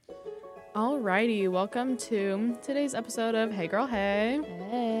Alrighty, welcome to today's episode of Hey Girl Hey.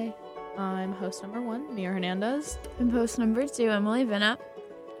 Hey. I'm host number 1, Mia Hernandez. And host number 2, Emily Vinna.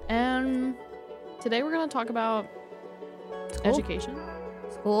 And today we're going to talk about education.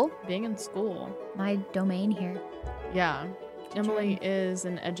 School? Being in school. My domain here. Yeah. Emily is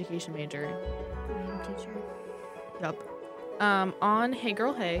an education major. I am a teacher. Yep. On Hey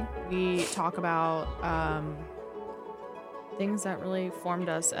Girl Hey, we talk about things that really formed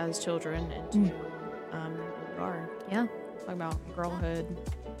us as children into who we are. Yeah. Talk about girlhood,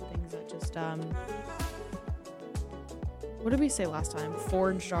 things that just what did we say last time? We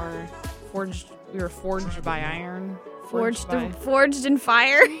were forged by iron. Forged in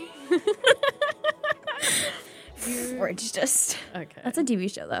fire. Forged us. Okay. That's a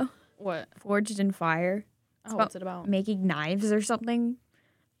TV show though. What? Forged in fire. It's What's it about? Making knives or something.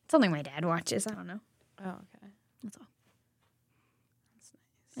 Something my dad watches. I don't know. Oh, okay. That's all. That's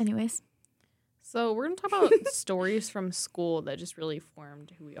nice. Anyways. So we're gonna talk about stories from school that just really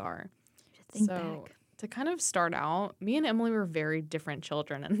formed who we are. Think back. To kind of start out, me and Emily were very different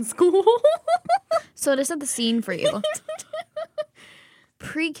children in school. So to set the scene for you.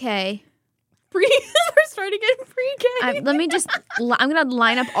 Pre-K. We're starting in pre-K. Let me just, I'm going to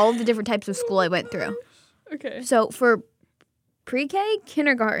line up all of the different types of school I went through. Okay. So for pre-K,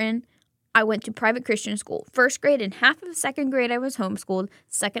 kindergarten, I went to private Christian school. First grade and half of second grade, I was homeschooled.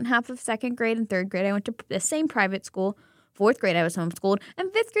 Second half of second grade and third grade, I went to the same private school. Fourth grade, I was homeschooled.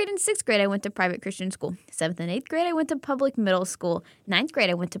 And fifth grade and sixth grade, I went to private Christian school. Seventh and eighth grade, I went to public middle school. Ninth grade,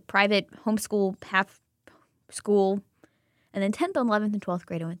 I went to private homeschool, half school. And then 10th, 11th, and 12th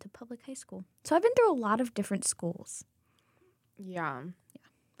grade, I went to public high school. So I've been through a lot of different schools. Yeah.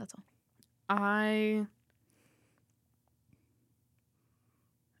 That's all. I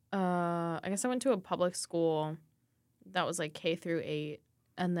guess I went to a public school that was like K through 8,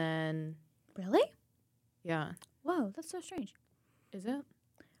 and then Really? yeah. Whoa, that's so strange. Is it?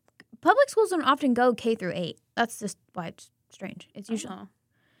 Public schools don't often go K through 8. That's just why it's strange. It's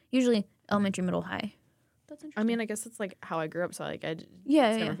usually elementary, middle, high. That's interesting. I mean, I guess it's like how I grew up, so like it's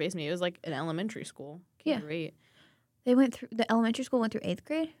never faced me. It was like an elementary school, K through 8. They went through the elementary school went through 8th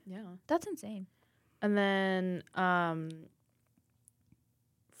grade? Yeah. That's insane. And then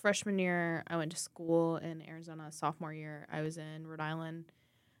freshman year, I went to school in Arizona. Sophomore year, I was in Rhode Island.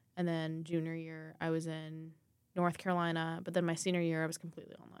 And then junior year, I was in North Carolina. But then my senior year, I was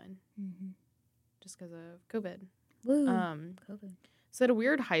completely online. Mm-hmm. Just because of COVID. Woo. COVID. So I had a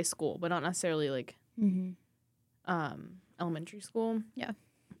weird high school, but not necessarily like elementary school. Yeah.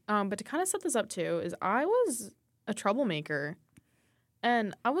 But to kind of set this up too, is I was a troublemaker.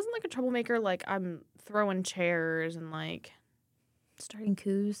 And I wasn't like a troublemaker like I'm throwing chairs and like starting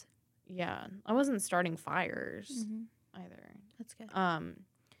coups. Yeah. I wasn't starting fires either. That's good.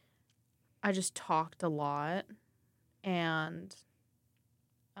 I just talked a lot and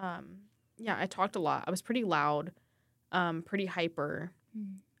I talked a lot. I was pretty loud, pretty hyper.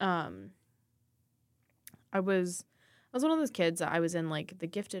 I was one of those kids that I was in like the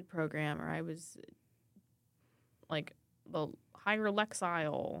gifted program, or I was like the higher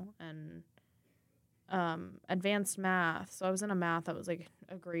Lexile and advanced math. So I was in a math that was like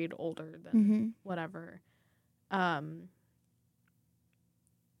a grade older than whatever.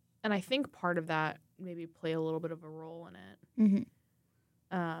 And I think part of that maybe played a little bit of a role in it.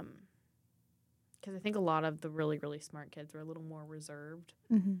 Because I think a lot of the really, really smart kids were a little more reserved.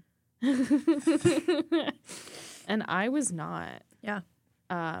 And I was not. Yeah.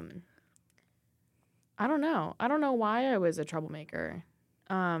 I don't know. I don't know why I was a troublemaker.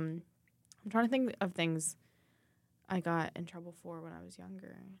 I'm trying to think of things I got in trouble for when I was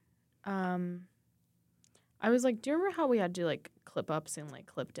younger. I was like, do you remember how we had to like clip ups and like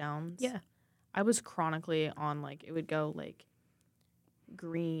clip downs? Yeah. I was chronically on like, it would go like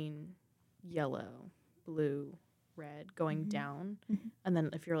green, yellow, blue, red, going down. And then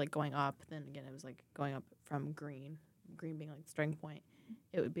if you're like going up, then again, it was like going up from green being like the starting point.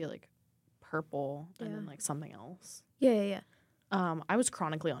 It would be like purple and then like something else. Yeah. I was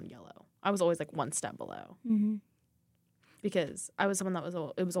chronically on yellow. I was always like one step below. Because I was someone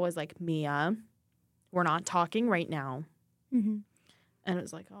that it was always like, Mia, we're not talking right now. And it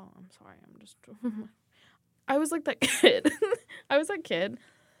was like, oh, I'm sorry. I'm just, I was like that kid. I was that kid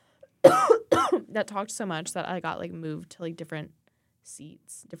that talked so much that I got like moved to like different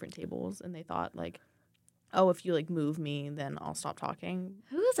seats, different tables. And they thought like, oh, if you like move me, then I'll stop talking.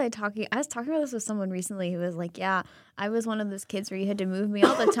 Who was I talking? I was talking about this with someone recently who was like, yeah, I was one of those kids where you had to move me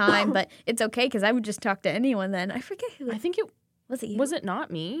all the time, but it's okay because I would just talk to anyone then. I forget who. I think it was. It you? Was it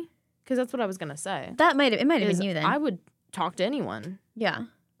not me? Because that's what I was gonna say. It might have been you then. I would talk to anyone. Yeah.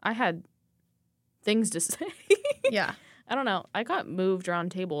 I had things to say. Yeah. I don't know. I got moved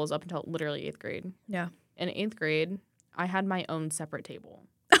around tables up until literally 8th grade. Yeah. In 8th grade, I had my own separate table.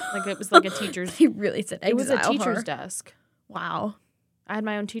 Like, it was like a teacher's. He really said It was a exile teacher's her. desk. Wow. I had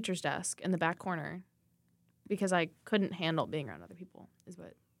my own teacher's desk in the back corner because I couldn't handle being around other people, is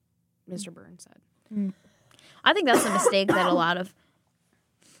what Mr. Burns said. I think that's a mistake that a lot of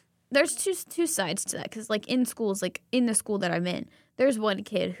there's two sides to that, because like in schools, like in the school that I'm in, there's one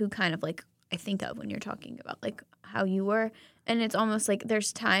kid who kind of like I think of when you're talking about like how you were, and it's almost like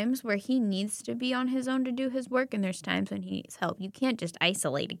there's times where he needs to be on his own to do his work, and there's times when he needs help. You can't just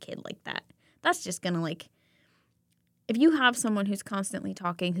isolate a kid like that. That's just gonna like, if you have someone who's constantly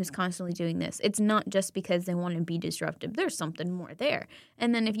talking, who's constantly doing this, it's not just because they want to be disruptive. There's something more there.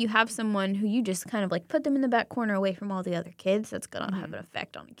 And then if you have someone who you just kind of like put them in the back corner away from all the other kids, that's going to have an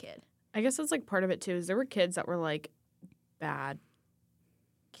effect on a kid. I guess that's like part of it too, is there were kids that were like bad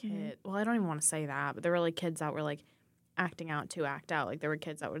kids. Well, I don't even want to say that, but there were like kids that were like acting out to act out. Like there were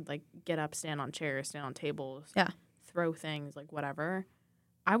kids that would like get up, stand on chairs, stand on tables, throw things, like whatever.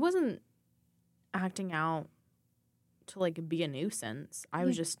 I wasn't acting out to like be a nuisance. I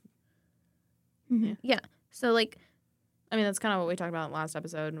was just So like, I mean, that's kind of what we talked about in the last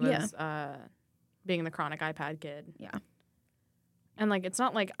episode was being the chronic iPad kid. Yeah. And like it's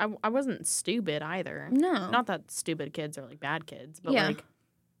not like I wasn't stupid either. No. Not that stupid kids are like bad kids, but like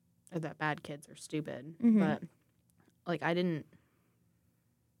or that bad kids are stupid. But like I didn't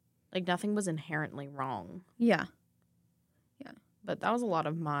like nothing was inherently wrong. Yeah. But that was a lot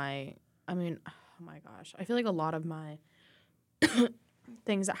of my oh my gosh. I feel like a lot of my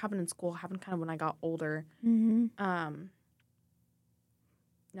things that happened in school happened kind of when I got older. Now,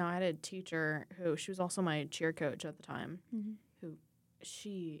 I had a teacher who, she was also my cheer coach at the time, who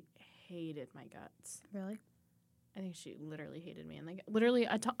she hated my guts. Really? I think she literally hated me. And like literally,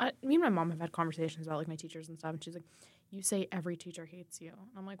 me and my mom have had conversations about like my teachers and stuff. And she's like, you say every teacher hates you.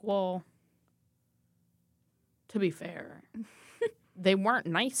 And I'm like, well, to be fair, they weren't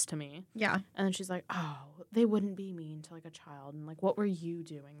nice to me. Yeah. And then she's like, oh, they wouldn't be mean to like a child. And like, what were you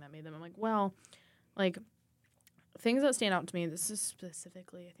doing that made them? I'm like, well, like things that stand out to me. This is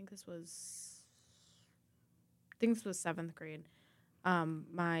specifically, I think this was 7th grade.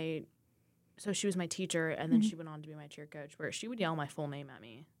 So she was my teacher, and then she went on to be my cheer coach, where she would yell my full name at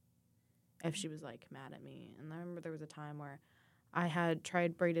me if she was like mad at me. And I remember there was a time where I had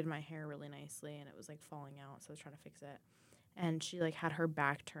braided my hair really nicely, and it was like falling out, so I was trying to fix it. And she like had her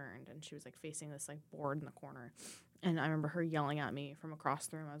back turned, and she was like facing this like board in the corner. And I remember her yelling at me from across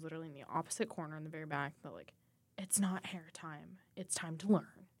the room. I was literally in the opposite corner in the very back, but like, it's not hair time. It's time to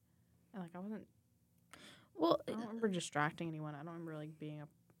learn. And like I wasn't. Well, I don't remember distracting anyone. I don't remember like being a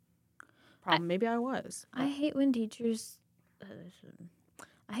problem. Maybe I was. I hate when teachers.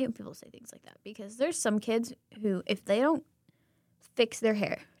 I hate when people say things like that, because there's some kids who, if they don't fix their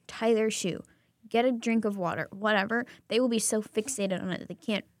hair, tie their shoe, get a drink of water, whatever, they will be so fixated on it that they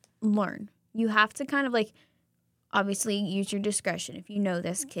can't learn. You have to kind of like, obviously use your discretion. If you know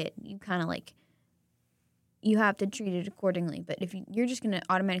this kid, you kind of like, you have to treat it accordingly. But if you're just going to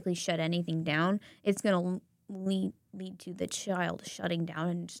automatically shut anything down, it's going to lead to the child shutting down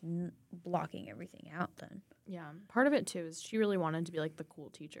and just blocking everything out then. Yeah. Part of it, too, is she really wanted to be, like, the cool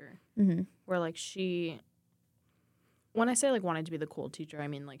teacher. Where, like, when I say, like, wanted to be the cool teacher, I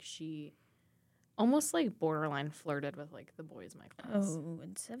mean, like, she almost, like, borderline flirted with, like, the boys in my class. Oh,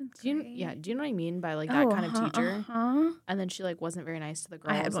 in 7th grade? Do you know what I mean by, like, that kind of teacher? And then she, like, wasn't very nice to the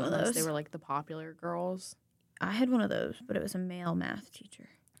girls. I had one of those. They were, like, the popular girls. I had one of those, but it was a male math teacher.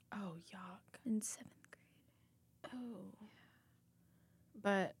 Oh, yuck. In 7th grade. Oh.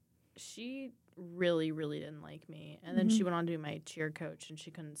 But she really, really didn't like me. And then she went on to be my cheer coach, and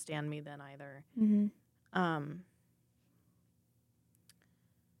she couldn't stand me then either.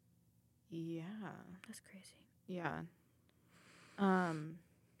 Yeah. That's crazy. Yeah.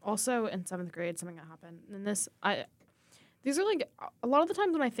 Also in 7th grade, something that happened. And these are like, a lot of the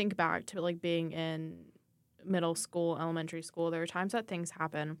times when I think back to like being in middle school, elementary school, there are times that things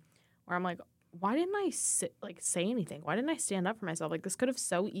happen where I'm like, why didn't I say anything? Why didn't I stand up for myself? Like, this could have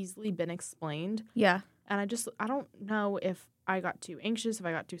so easily been explained. Yeah. And I don't know if I got too anxious, if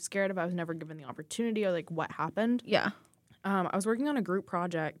I got too scared, if I was never given the opportunity, or like what happened. Yeah. I was working on a group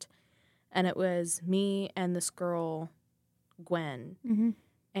project, and it was me and this girl, Gwen,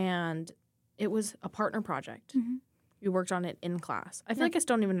 and it was a partner project. We worked on it in class. I feel like I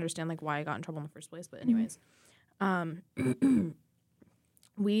still don't even understand like why I got in trouble in the first place, but anyways.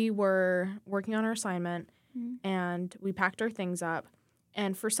 We were working on our assignment, and we packed our things up,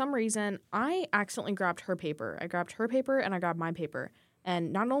 and for some reason, I accidentally grabbed her paper. I grabbed her paper, and I grabbed my paper,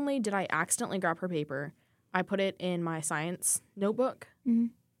 And not only did I accidentally grab her paper, I put it in my science notebook. Mm-hmm.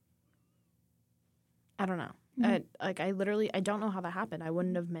 I don't know. Mm-hmm. I don't know how that happened. I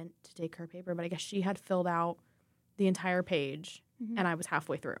wouldn't have meant to take her paper, but I guess she had filled out the entire page, Mm-hmm. and I was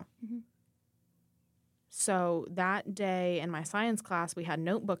halfway through. Mm-hmm. So that day in my science class, we had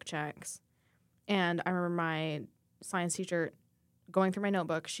notebook checks, and I remember my science teacher going through my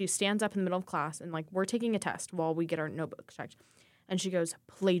notebook. She stands up in the middle of class, and, like, we're taking a test while we get our notebook checked. And she goes,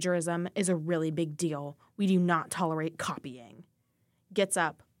 plagiarism is a really big deal. We do not tolerate copying. Gets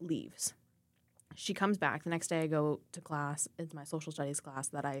up, leaves. She comes back. The next day I go to class. It's my social studies class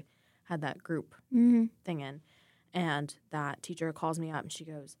that I had that group Mm-hmm. thing in. And that teacher calls me up and she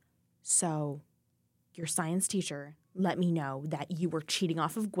goes, so your science teacher let me know that you were cheating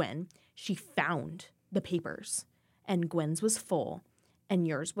off of Gwen. She found the papers and Gwen's was full and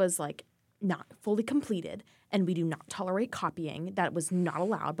yours was, like, not fully completed, and we do not tolerate copying. That was not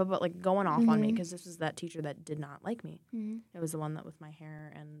allowed, but like, going off on me because this was that teacher that did not like me. Mm-hmm. It was the one that with my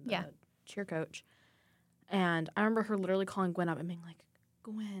hair and the Yeah. cheer coach. And I remember her literally calling Gwen up and being like,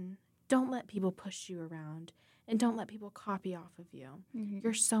 Gwen, don't let people push you around and don't let people copy off of you. Mm-hmm.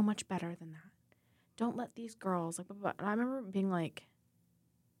 You're so much better than that. Don't let these girls, like, blah, blah, blah. And I remember being like,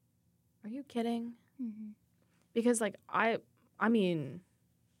 are you kidding? Mm-hmm. Because, like, I mean,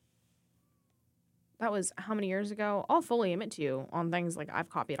 that was how many years ago? I'll fully admit to you on things, like, I've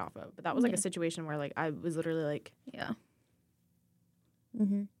copied off of. But that was, like, a situation where, like, I was literally like... Yeah.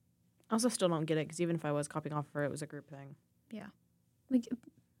 Mm-hmm. I also still don't get it, because even if I was copying off of her, it was a group thing. Yeah. Like,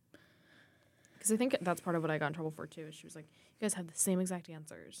 because I think that's part of what I got in trouble for, too. Is she was like, you guys have the same exact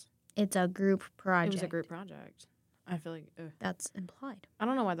answers. it's a group project. It was a group project. I feel like... That's implied. I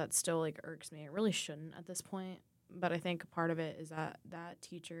don't know why that still, like, irks me. It really shouldn't at this point. But I think part of it is that that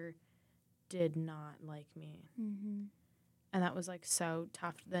teacher did not like me. Mm-hmm. And that was, like, so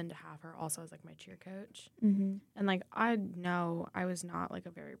tough then to have her also as, like, my cheer coach. Mm-hmm. And, like, I know I was not, like,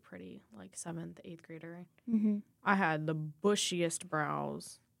 a very pretty, like, 7th, 8th grader. Mm-hmm. I had the bushiest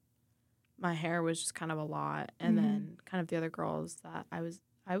brows. My hair was just kind of a lot. And then kind of the other girls that I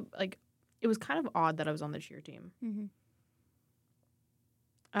it was kind of odd that I was on the cheer team. Mm-hmm.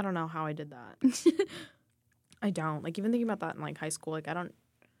 I don't know how I did that. I don't. Like, even thinking about that in, like, high school, like, I don't...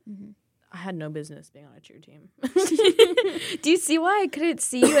 Mm-hmm. I had no business being on a cheer team. Do you see why I couldn't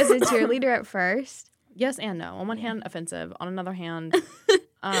see you as a cheerleader at first? Yes and no. On one hand, offensive. On another hand,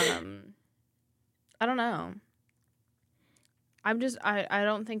 I don't know. I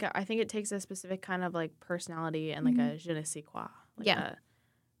don't think... I think it takes a specific kind of, like, personality and, like, a je ne sais quoi. Like Yeah.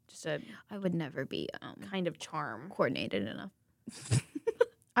 Just a I would never be kind of charm. coordinated enough.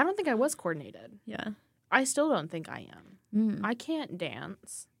 I don't think I was coordinated. Yeah. I still don't think I am. Mm. I can't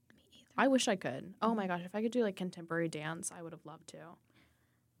dance. Me either. I wish I could. Oh my gosh, if I could do, like, contemporary dance, I would have loved to.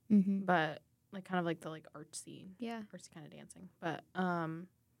 Mm-hmm. But, like, kind of like the, like, artsy kind of dancing. But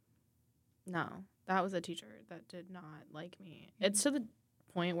no, that was a teacher that did not like me. It's to the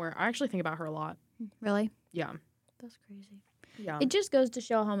point where I actually think about her a lot. Really? Yeah. That's crazy. Yeah. It just goes to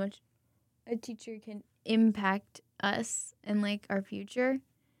show how much a teacher can impact us and, like, our future.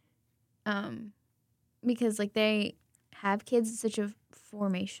 Because, like, they have kids at such a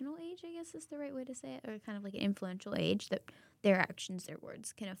formational age, I guess is the right way to say it, or kind of like an influential age that their actions, their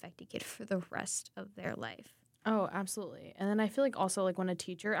words can affect a kid for the rest of their life. Oh, absolutely. And then I feel like also, like, when a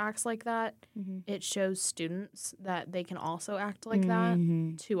teacher acts like that, it shows students that they can also act like that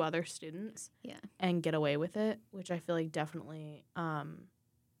to other students and get away with it, which I feel like definitely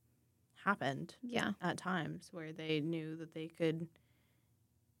happened at times where they knew that they could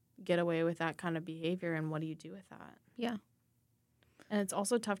get away with that kind of behavior, and what do you do with that? Yeah. And it's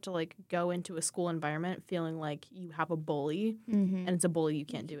also tough to, like, go into a school environment feeling like you have a bully, and it's a bully you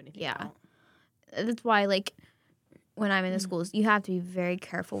can't do anything about. That's why, like, when I'm in the schools, you have to be very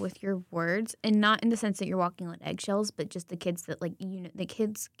careful with your words, and not in the sense that you're walking on eggshells, but just the kids that, like, you know, the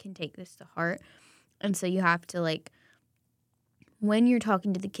kids can take this to heart. And so you have to, like, when you're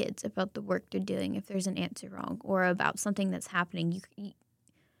talking to the kids about the work they're doing, if there's an answer wrong or about something that's happening,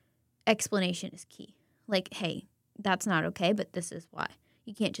 explanation is key. Like, hey, that's not okay, but this is why.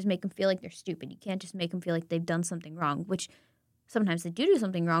 You can't just make them feel like they're stupid. You can't just make them feel like they've done something wrong, which sometimes they do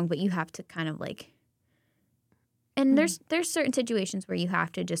something wrong, but you have to kind of, like... And there's certain situations where you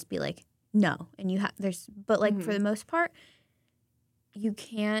have to just be like, no. And but, like, for the most part, you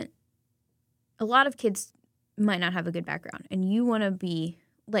can't... A lot of kids might not have a good background, and you want to be,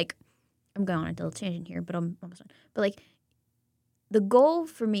 like... I'm going on a little tangent here, but I'm almost done. But, like... The goal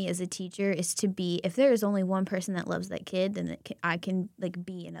for me as a teacher is to be, if there is only one person that loves that kid, then I can, like,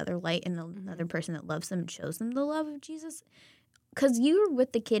 be another light and another person that loves them and shows them the love of Jesus. because you're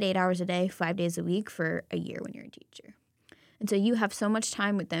with the kid 8 hours a day, 5 days a week for a year when you're a teacher. And so you have so much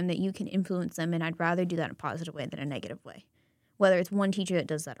time with them that you can influence them, and I'd rather do that in a positive way than a negative way, whether it's one teacher that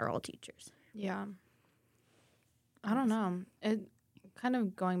does that or all teachers. Yeah. I don't know. It kind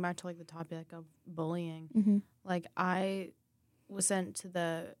of going back to like the topic of bullying. Mm-hmm. Like I was sent to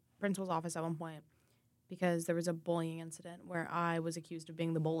the principal's office at one point because there was a bullying incident where I was accused of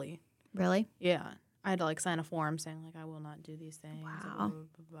being the bully. Really? Yeah. I had to like sign a form saying like I will not do these things. Wow. Blah, blah,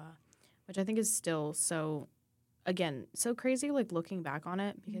 blah, blah, which I think is still so, again, so crazy like looking back on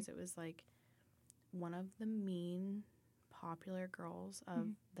it because it was like one of the mean popular girls of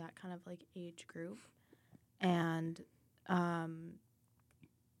that kind of like age group. And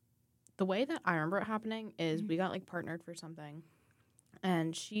the way that I remember it happening is we got like partnered for something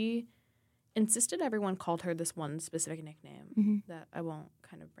and she insisted everyone called her this one specific nickname that I won't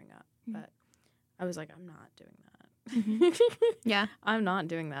kind of bring up, but I was like, I'm not doing that. Yeah. I'm not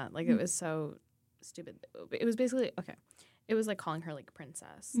doing that. Like, it was so stupid. It was basically, okay, it was like calling her like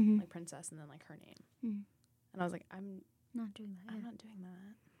princess, like princess and then like her name. And I was like, I'm not doing that. I'm not doing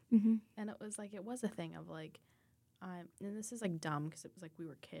that. And it was like, it was a thing of like, and this is like dumb because it was like we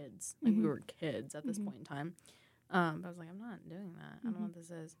were kids. Like we were kids at this point in time. But I was like, I'm not doing that. I don't know what this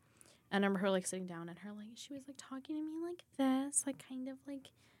is. And I remember her like sitting down and her like, she was like talking to me like this, like kind of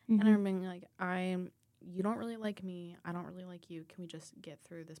like, and I remember being like, you don't really like me. I don't really like you. Can we just get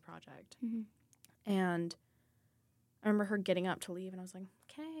through this project? And I remember her getting up to leave and I was like,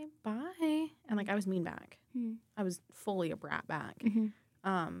 okay, bye. And like, I was mean back. I was fully a brat back.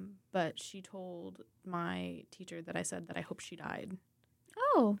 But she told my teacher that I said that I hope she died.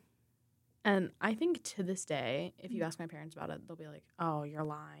 Oh. And I think to this day, if you ask my parents about it, they'll be like, oh, you're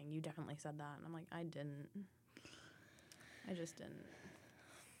lying. You definitely said that. And I'm like, I didn't. I just didn't.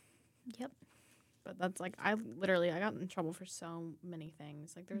 Yep. But that's like, I got in trouble for so many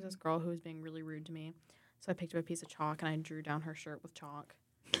things. Like, there was this girl who was being really rude to me. So I picked up a piece of chalk and I drew down her shirt with chalk.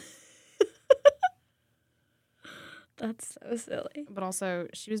 That's so silly. But also,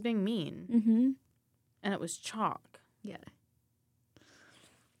 she was being mean. And it was chalk. Yeah.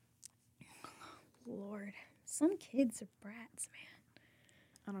 Lord. Some kids are brats, man.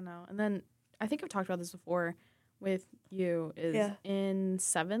 I don't know. And then, I think I've talked about this before with you, is in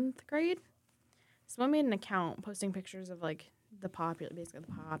 7th grade, someone made an account posting pictures of, like, basically the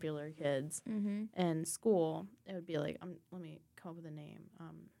popular kids in school. It would be like, let me come up with a name.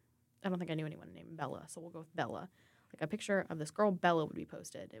 I don't think I knew anyone named Bella, so we'll go with Bella. Like, a picture of this girl, Bella, would be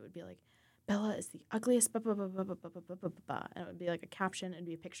posted. It would be like, Bella is the ugliest, and it would be like a caption, it'd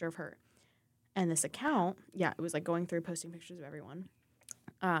be a picture of her. And this account, it was like going through posting pictures of everyone.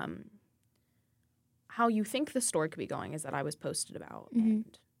 How you think the story could be going is that I was posted about,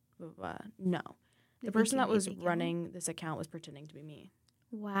 and no. The person that was running this account was pretending to be me.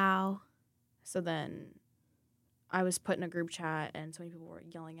 Wow. So then I was put in a group chat, and so many people were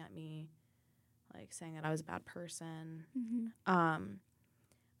yelling at me, like saying that I was a bad person.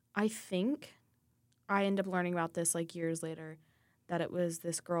 I think I ended up learning about this like years later, that it was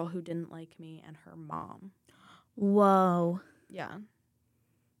this girl who didn't like me and her mom. Whoa. Yeah.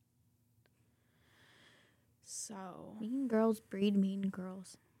 So. Mean girls breed mean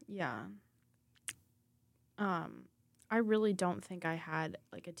girls. Yeah. I really don't think I had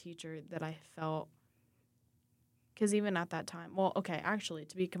like a teacher that I felt, because even at that time, well, okay, actually,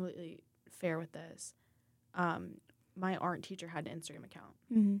 to be completely fair with this, my art teacher had an Instagram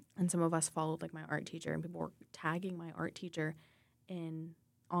account, and some of us followed like my art teacher, and people were tagging my art teacher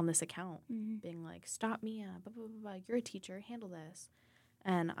on this account, being like, "Stop Mia, blah, blah, blah, blah. You're a teacher, handle this."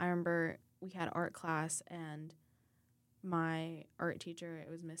 And I remember we had art class, and my art teacher, it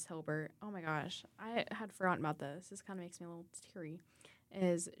was Miss Hilbert. Oh my gosh, I had forgotten about this. This kind of makes me a little teary.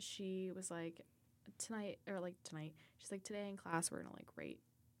 Is she was like, tonight, she's like, today in class we're gonna like write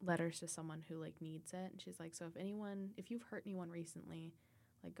letters to someone who like needs it. And she's like, so if you've hurt anyone recently,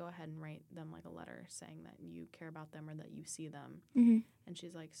 like go ahead and write them like a letter saying that you care about them or that you see them. And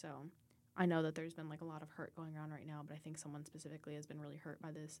she's like, so I know that there's been like a lot of hurt going on right now, but I think someone specifically has been really hurt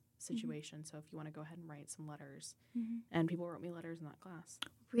by this situation. So if you want to go ahead and write some letters. And people wrote me letters in that class.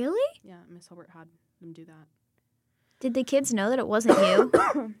 Really? Yeah, Miss Hilbert had them do that. Did the kids know that it wasn't you?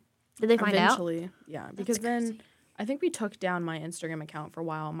 Did they find out? Eventually, yeah. Because then I think we took down my Instagram account for a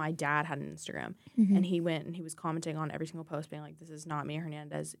while. My dad had an Instagram, and he went and he was commenting on every single post being like, this is not Mia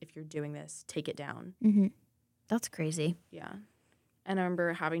Hernandez. If you're doing this, take it down. That's crazy. Yeah. And I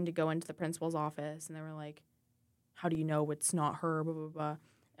remember having to go into the principal's office, and they were like, how do you know it's not her, blah, blah, blah.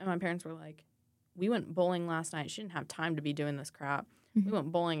 And my parents were like, we went bowling last night. She didn't have time to be doing this crap. We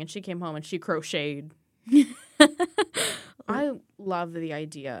went bowling, and she came home, and she crocheted. I love the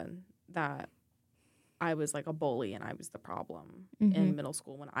idea that I was like a bully and I was the problem in middle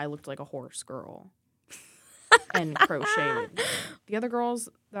school when I looked like a horse girl and crocheted. The other girls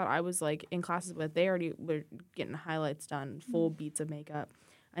that I was like in classes with, they already were getting highlights done, full beats of makeup.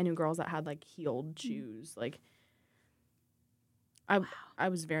 I knew girls that had like heeled shoes. Like I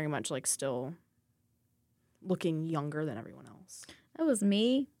was very much like still looking younger than everyone else. That was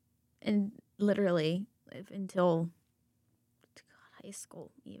me, and literally until high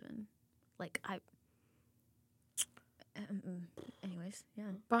school even. Like anyways, yeah.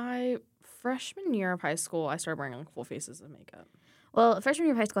 By freshman year of high school, I started wearing like full faces of makeup. Well, freshman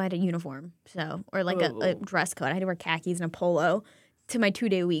year of high school, I had a uniform, or like a dress code. I had to wear khakis and a polo to my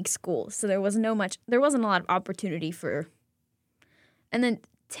 2-day-a-week school, so there wasn't a lot of opportunity for. And then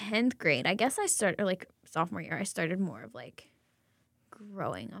 10th grade, I guess I started, or like sophomore year, I started more of like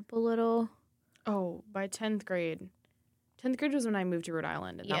growing up a little. Oh, by 10th grade was when I moved to Rhode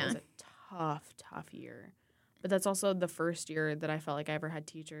Island, and that was a tough year. But that's also the first year that I felt like I ever had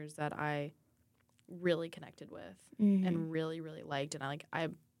teachers that I really connected with and really, really liked. And I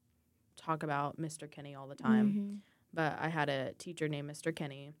talk about Mr. Kenny all the time, but I had a teacher named Mr.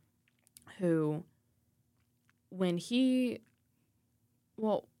 Kenny who, when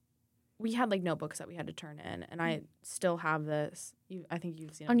we had like notebooks that we had to turn in, and I still have this. I think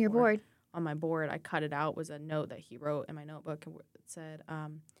you've seen it on your before. board. On my board, I cut it out, was a note that he wrote in my notebook. It said,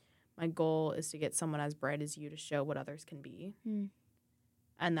 my goal is to get someone as bright as you to show what others can be.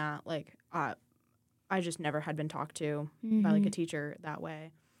 And that, like, I just never had been talked to by, like, a teacher that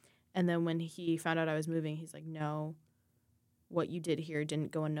way. And then when he found out I was moving, he's like, no, what you did here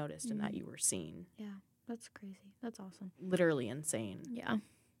didn't go unnoticed and that you were seen. Yeah, that's crazy. That's awesome. Literally insane. Yeah.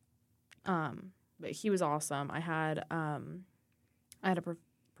 But he was awesome. I had a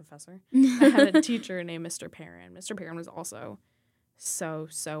professor. I had a teacher named Mr. Perrin. Mr. Perrin was also so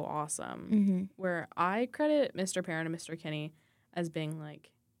awesome. Where I credit Mr. Perrin and Mr. Kenny as being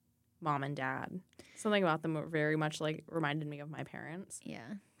like mom and dad. Something about them very much like reminded me of my parents.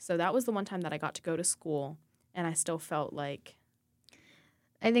 Yeah. So that was the one time that I got to go to school, and I still felt like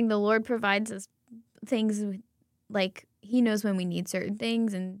I think the Lord provides us things like He knows when we need certain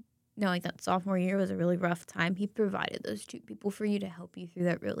things, and knowing that sophomore year was a really rough time, He provided those two people for you to help you through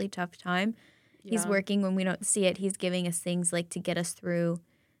that really tough time. Yeah. He's working when we don't see it. He's giving us things like to get us through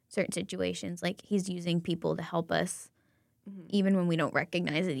certain situations. Like He's using people to help us even when we don't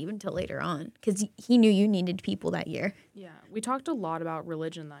recognize it, even till later on. Because He knew you needed people that year. Yeah. We talked a lot about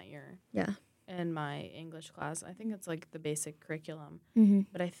religion that year. Yeah. In my English class. I think it's like the basic curriculum.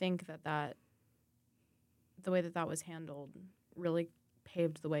 But I think that the way that was handled really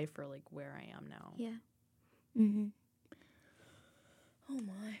paved the way for like where I am now. Yeah. Oh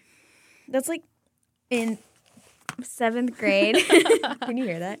my. That's like in 7th grade. Can you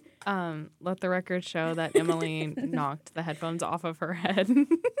hear that? Let the record show that Emily knocked the headphones off of her head.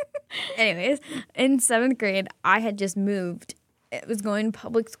 Anyways, in 7th grade, I had just moved. It was going to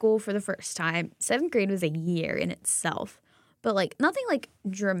public school for the first time. 7th grade was a year in itself. But, like, nothing, like,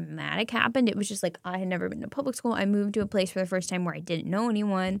 dramatic happened. It was just, like, I had never been to public school. I moved to a place for the first time where I didn't know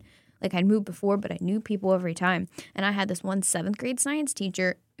anyone. Like, I'd moved before, but I knew people every time. And I had this one 7th grade science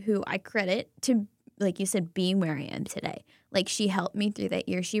teacher who I credit to, like you said, being where I am today. Like, she helped me through that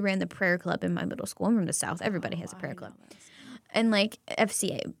year. She ran the prayer club in my middle school. I'm from the South. Everybody has a prayer club. And, like,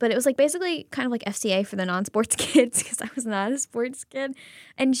 FCA. But it was, like, basically kind of like FCA for the non-sports kids because I was not a sports kid.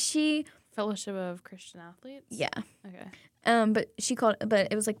 And she... Fellowship of Christian Athletes? Yeah. Okay. But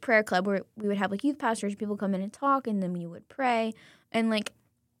it was, like, prayer club where we would have, like, youth pastors, people come in and talk, and then we would pray. And, like,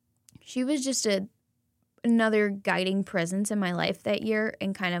 she was just another guiding presence in my life that year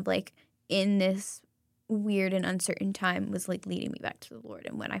and kind of, like, in this weird and uncertain time was like leading me back to the Lord.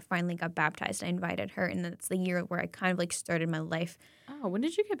 And when I finally got baptized, I invited her, and that's the year where I kind of like started my life. Oh, when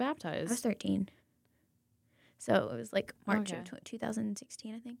did you get baptized? I was 13. So it was like March of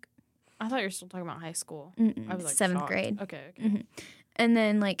 2016, I think. I thought you were still talking about high school. I was like 7th shocked. grade. Okay. And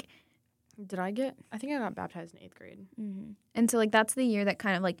then like I think I got baptized in 8th grade. And so like that's the year that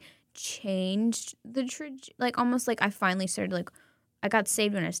kind of like changed the like almost like I finally started like I got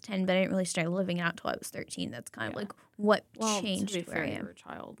saved when I was 10, but I didn't really start living it out till I was 13. That's kind of like what changed to be where fair, I am. You were a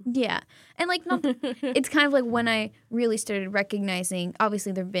child. Yeah. And like not, it's kind of like when I really started recognizing,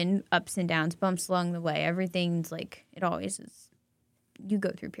 obviously there have been ups and downs, bumps along the way. Everything's like, it always is. You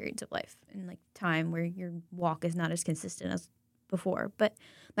go through periods of life and like time where your walk is not as consistent as before. But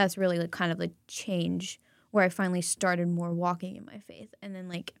that's really like kind of the change where I finally started more walking in my faith. And then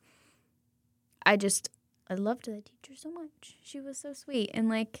like, I loved that teacher so much. She was so sweet. And,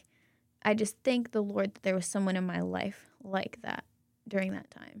 like, I just thank the Lord that there was someone in my life like that during that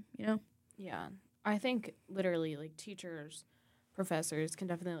time, you know? Yeah. I think literally, like, teachers, professors can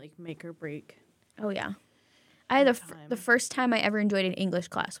definitely, like, make or break. Oh, yeah. I had the first time I ever enjoyed an English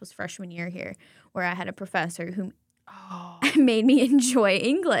class was freshman year here, where I had a professor who made me enjoy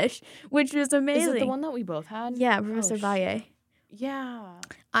English, which was amazing. Is it the one that we both had? Yeah, Professor Valle. Yeah.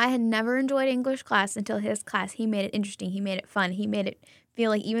 I had never enjoyed English class until his class. He made it interesting. He made it fun. He made it feel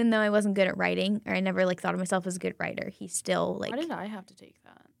like even though I wasn't good at writing, or I never like thought of myself as a good writer, he still like. Why did I have to take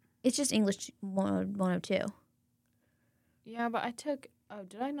that? It's just English 102. Yeah, but I took. Oh,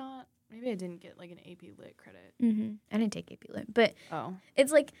 did I not? Maybe I didn't get like an AP Lit credit. Mm-hmm. I didn't take AP Lit, but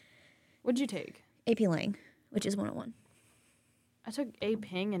it's like. What'd you take? AP Lang, which is 101. I took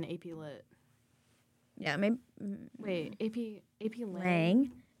AP and AP Lit. Yeah, maybe. Wait, AP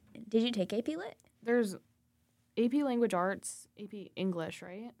Lang. Did you take AP Lit? There's AP Language Arts, AP English,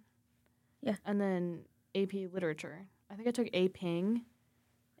 right? Yeah. And then AP Literature. I think I took AP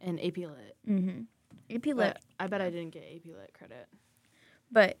and AP Lit. Mm-hmm. AP Lit. But I bet I didn't get AP Lit credit.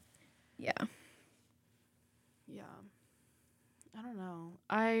 But, yeah. Yeah. I don't know.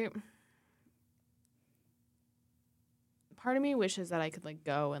 Part of me wishes that I could, like,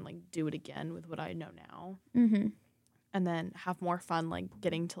 go and, like, do it again with what I know now. Mm-hmm. And then have more fun, like,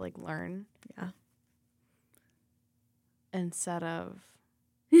 getting to, like, learn. Yeah. Instead of...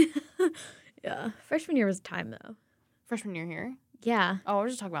 Yeah. Freshman year was time, though. Freshman year here? Yeah. Oh, I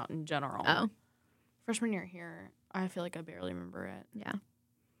was just talking about in general. Oh. Freshman year here, I feel like I barely remember it. Yeah.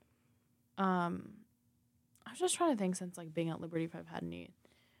 I was just trying to think since, like, being at Liberty if I've had any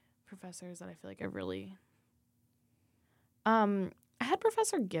professors that I feel like I really... I had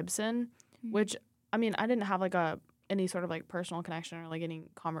Professor Gibson, which, I mean, I didn't have, like, any sort of, like, personal connection or, like, any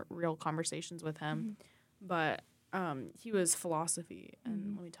real conversations with him. But he was philosophy,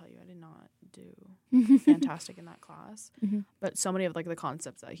 and let me tell you, I did not do fantastic in that class. But so many of, like, the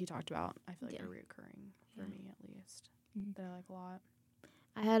concepts that he talked about, I feel like are reoccurring for me, at least, that I like a lot.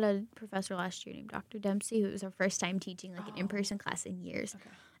 I had a professor last year named Dr. Dempsey, who was our first time teaching, like, an in-person class in years. Okay.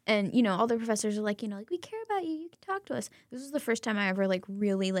 And, you know, all the professors are like, you know, like, we care about you. You can talk to us. This was the first time I ever, like,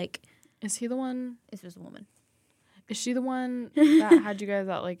 really, like... Is he the one? This was a woman. Is she the one that had you guys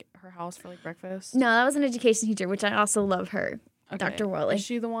at, like, her house for, like, breakfast? No, that was an education teacher, which I also love her. Okay. Dr. Worley. Is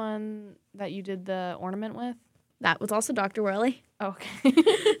she the one that you did the ornament with? That was also Dr. Worley. Okay.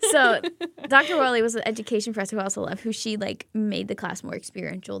 So Dr. Worley was an education professor who I also love, who she, like, made the class more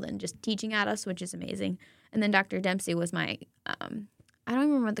experiential than just teaching at us, which is amazing. And then Dr. Dempsey was my... I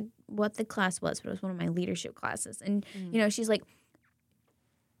don't remember what the class was, but it was one of my leadership classes. And, you know, she's like,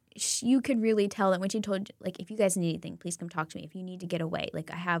 you could really tell that when she told, like, if you guys need anything, please come talk to me. If you need to get away,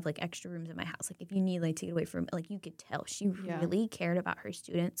 like, I have, like, extra rooms in my house. Like, if you need, like, to get away from, like, you could tell she really cared about her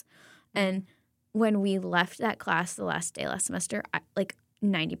students. And when we left that class the last day last semester, like,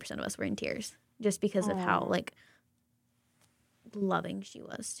 90% of us were in tears just because of how, like, loving she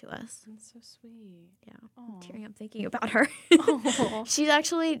was to us. That's so sweet. Yeah. I'm tearing up thinking about her. She's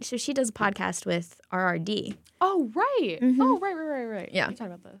actually, so she does a podcast with RRD. Oh, right. Oh, right. Yeah. We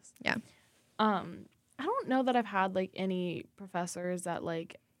talked about this. Yeah. I don't know that I've had, like, any professors that,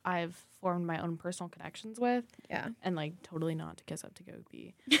 like, I've formed my own personal connections with. Yeah. And, like, totally not to kiss up to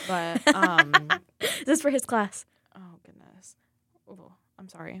Gopi. But, this is for his class. Oh, goodness. Oh, I'm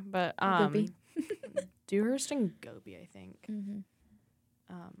sorry. But, Gopi. Dewhurst and Gopi, I think,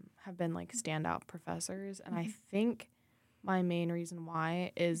 have been, like, standout professors. And I think my main reason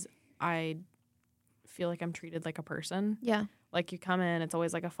why is I feel like I'm treated like a person. Yeah. Like, you come in, it's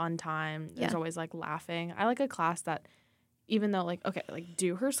always, like, a fun time. There's always, like, laughing. I like a class that, even though, like, okay, like,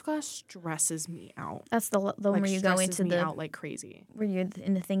 Dewhurst class stresses me out. That's the one like, where you go into me out like crazy. Where you're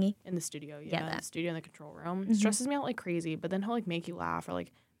in the thingy? In the studio, Yeah, the studio in the control room. Stresses me out like crazy, but then he'll, like, make you laugh or,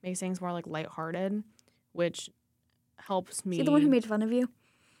 like, make things more, like, lighthearted, which helps me. Is he the one who made fun of you?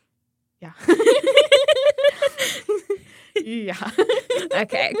 Yeah. Yeah.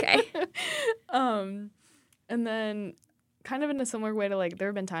 Okay. And then kind of in a similar way to, like, there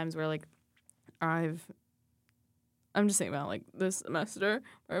have been times where, like, I'm just thinking about, like, this semester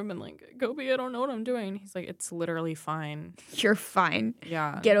where I've been like, Gopi, I don't know what I'm doing. He's like, it's literally fine. You're fine.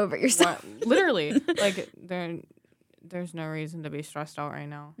 Yeah. Get over yourself. Literally. Like, there's no reason to be stressed out right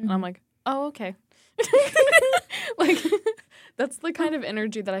now. And I'm like, oh, okay. Like, that's the kind of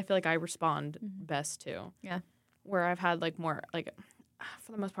energy that I feel like I respond best to. Yeah. Where I've had, like, more, like,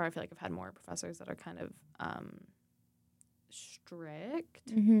 for the most part, I feel like I've had more professors that are kind of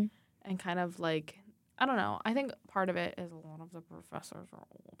strict and kind of, like, I don't know. I think part of it is a lot of the professors are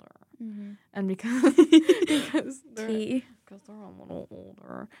older. And because they're a little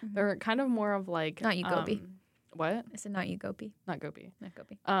older, they're kind of more of, like... Not you, Gopi. What? I said not you, Gopi. Not Gopi. Not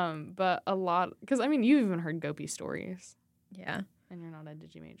Gopi. But a lot, because I mean, you've even heard Gopi stories. Yeah. And you're not a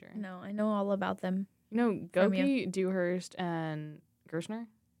digi major. No, I know all about them. You know, Gopi, Dewhurst, and Gerstner?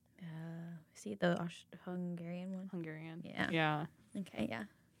 See the Hungarian one? Hungarian. Yeah. Yeah. Okay, yeah.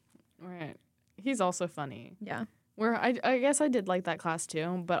 Right. He's also funny. Yeah. Where I guess I did like that class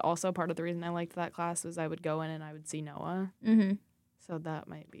too, but also part of the reason I liked that class was I would go in and I would see Noah. Mm-hmm. So that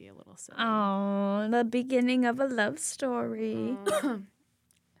might be a little silly. Oh, the beginning of a love story.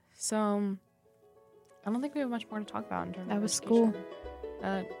 So, I don't think we have much more to talk about in terms That of was education.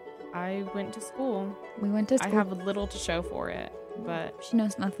 school. I went to school. We went to school. I have little to show for it, but She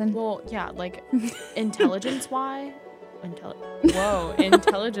knows nothing. well, yeah, like intelligence-wise,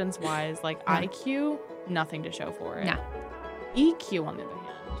 intelligence-wise, like Yeah. IQ, nothing to show for it. Nah. EQ, on the other hand,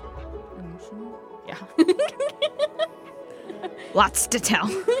 Emotional. yeah. Lots to tell.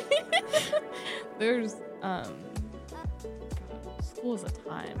 There's school is a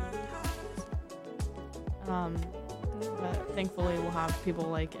time. But thankfully we'll have people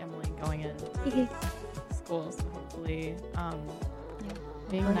like Emily going in schools and hopefully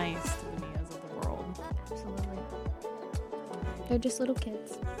being nice to the Mias of the world. Absolutely. They're just little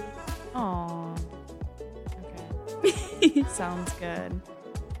kids. Aw. Okay. Sounds good.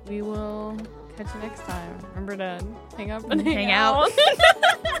 We will catch you next time. Remember to hang up and hang out.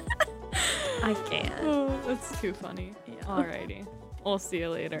 I can't. Oh, that's too funny. Yeah. Alrighty. We'll see you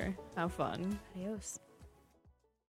later. Have fun. Adios.